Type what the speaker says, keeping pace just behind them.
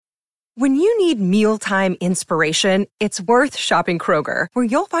When you need mealtime inspiration, it's worth shopping Kroger, where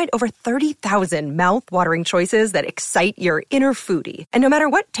you'll find over 30,000 mouth-watering choices that excite your inner foodie. And no matter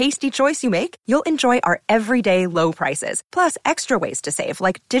what tasty choice you make, you'll enjoy our everyday low prices, plus extra ways to save,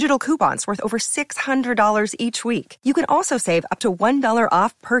 like digital coupons worth over $600 each week. You can also save up to $1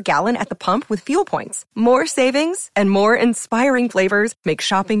 off per gallon at the pump with fuel points. More savings and more inspiring flavors make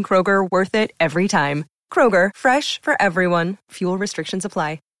shopping Kroger worth it every time. Kroger, fresh for everyone. Fuel restrictions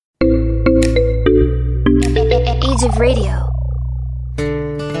apply. Age of Radio.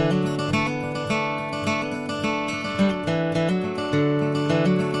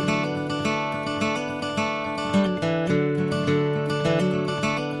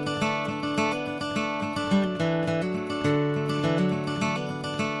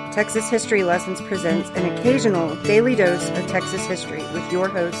 Texas History Lessons presents an occasional daily dose of Texas history with your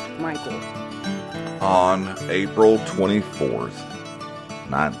host, Michael. On April 24th,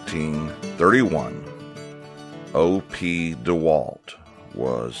 1931, O.P. DeWalt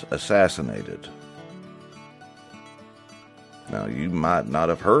was assassinated. Now, you might not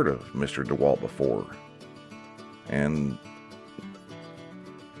have heard of Mr. DeWalt before, and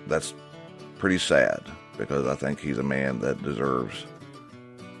that's pretty sad, because I think he's a man that deserves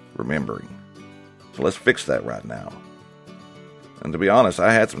remembering. So let's fix that right now. And to be honest,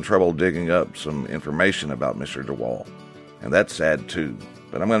 I had some trouble digging up some information about Mr. DeWalt, and that's sad too,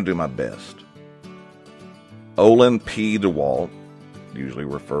 but I'm going to do my best. Olin P. DeWalt, usually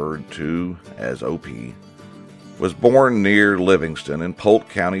referred to as O.P., was born near Livingston in Polk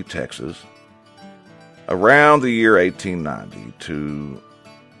County, Texas, around the year 1890 to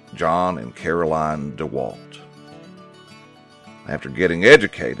John and Caroline DeWalt. After getting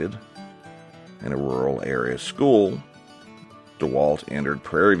educated in a rural area school, DeWalt entered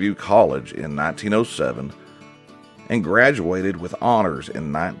Prairie View College in 1907 and graduated with honors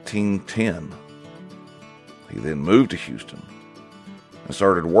in 1910. He then moved to Houston and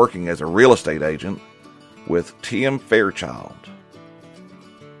started working as a real estate agent with T.M. Fairchild.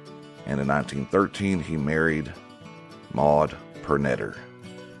 And in 1913, he married Maud Pernetter.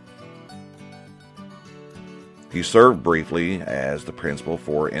 He served briefly as the principal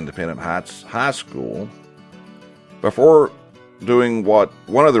for Independent Heights High School before doing what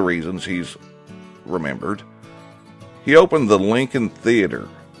one of the reasons he's remembered. He opened the Lincoln Theater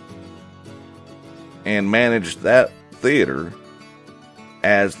and managed that theater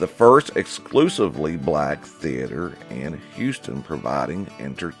as the first exclusively black theater in Houston, providing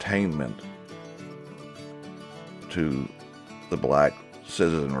entertainment to the black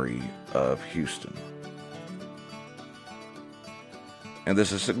citizenry of Houston. And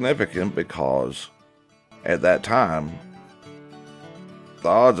this is significant because at that time, the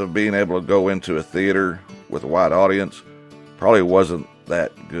odds of being able to go into a theater with a white audience probably wasn't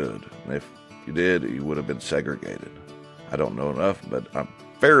that good. And if you did, you would have been segregated. I don't know enough, but I'm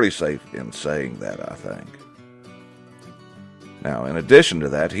fairly safe in saying that, I think. Now, in addition to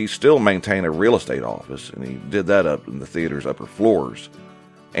that, he still maintained a real estate office, and he did that up in the theater's upper floors.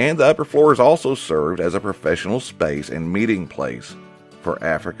 And the upper floors also served as a professional space and meeting place for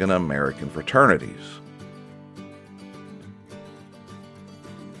African American fraternities.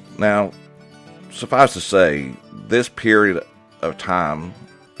 Now, suffice to say, this period of time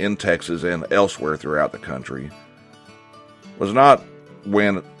in Texas and elsewhere throughout the country was not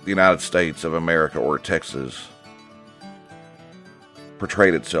when the United States of America or Texas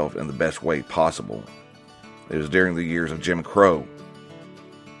portrayed itself in the best way possible. It was during the years of Jim Crow,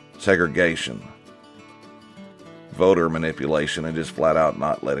 segregation, voter manipulation, and just flat out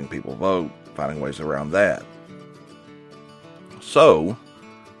not letting people vote, finding ways around that. So,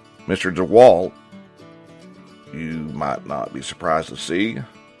 Mr. DeWalt, you might not be surprised to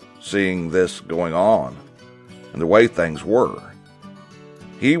seeing this going on and the way things were.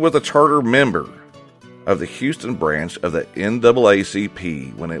 He was a charter member of the Houston branch of the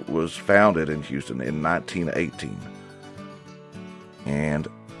NAACP when it was founded in Houston in 1918. And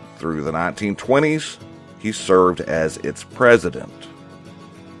through the 1920s, he served as its president.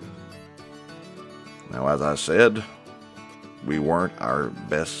 Now, as I said, we weren't our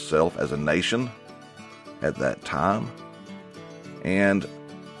best self as a nation at that time. And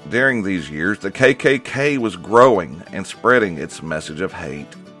during these years, the KKK was growing and spreading its message of hate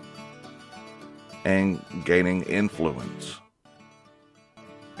and gaining influence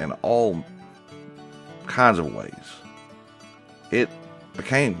in all kinds of ways. It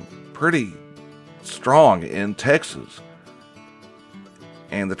became pretty strong in Texas.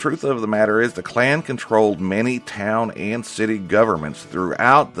 And the truth of the matter is the Klan controlled many town and city governments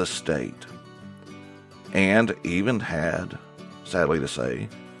throughout the state, and even had, sadly to say,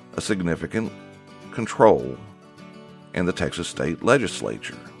 a significant control in the Texas state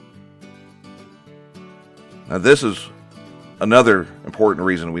legislature. Now, this is another important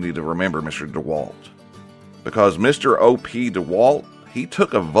reason we need to remember Mr. DeWalt, because Mr. O.P. DeWalt, he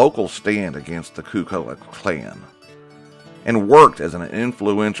took a vocal stand against the Ku Klux Klan and worked as an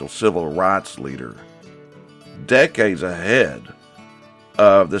influential civil rights leader decades ahead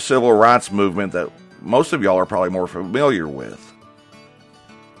of the civil rights movement that most of y'all are probably more familiar with,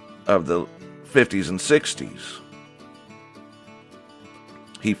 of the 50s and 60s.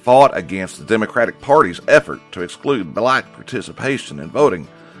 He fought against the Democratic Party's effort to exclude black participation in voting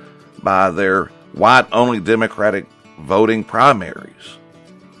by their white-only Democratic voting primaries.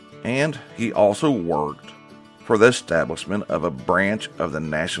 And he also worked for the establishment of a branch of the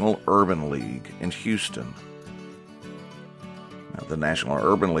National Urban League in Houston. Now, the National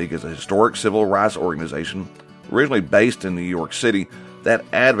Urban League is a historic civil rights organization originally based in New York City that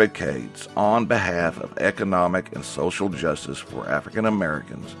advocates on behalf of economic and social justice for African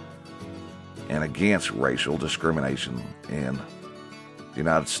Americans and against racial discrimination in the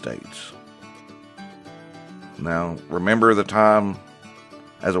United States. Now, remember the time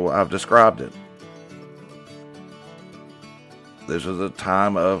as I've described it. This is a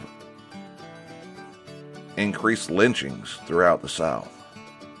time of increased lynchings throughout the South.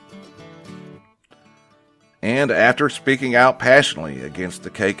 And after speaking out passionately against the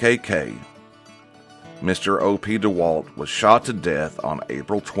KKK, Mr. O.P. DeWalt was shot to death on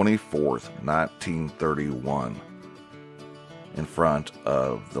April 24th, 1931, in front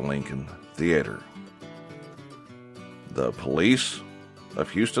of the Lincoln Theater. The police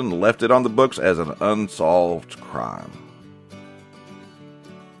of Houston left it on the books as an unsolved crime.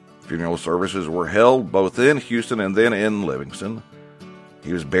 Funeral services were held both in Houston and then in Livingston.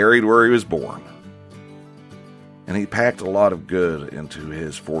 He was buried where he was born. And he packed a lot of good into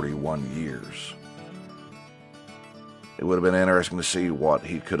his 41 years. It would have been interesting to see what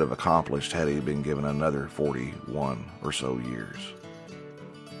he could have accomplished had he been given another 41 or so years.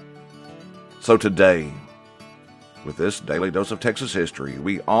 So today, with this Daily Dose of Texas History,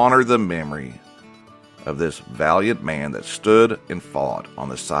 we honor the memory of this valiant man that stood and fought on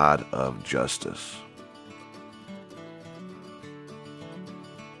the side of justice.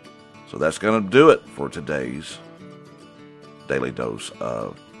 So that's going to do it for today's Daily Dose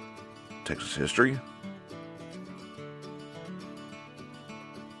of Texas History.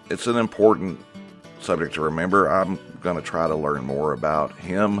 It's an important subject to remember. I'm going to try to learn more about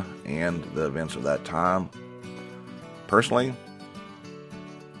him and the events of that time personally.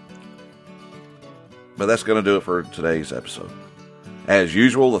 But that's going to do it for today's episode. As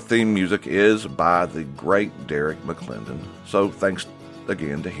usual, the theme music is by the great Derek McClendon. So thanks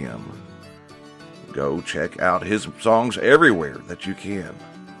again to him. Go check out his songs everywhere that you can.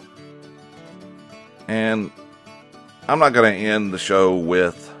 And I'm not going to end the show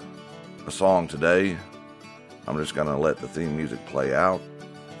with a song today. I'm just going to let the theme music play out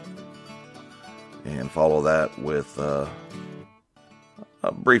and follow that with a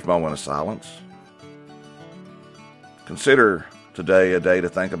brief moment of silence. Consider today a day to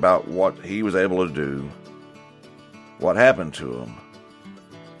think about what he was able to do, what happened to him,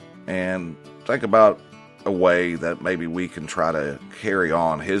 and think about a way that maybe we can try to carry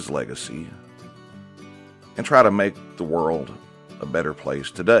on his legacy and try to make the world a better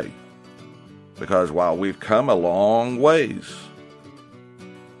place today. Because while we've come a long ways,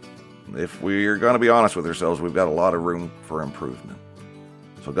 if we're going to be honest with ourselves, we've got a lot of room for improvement.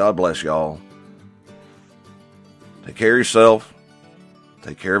 So God bless y'all. Take care of yourself.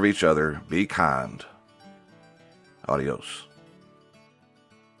 Take care of each other. Be kind. Adios.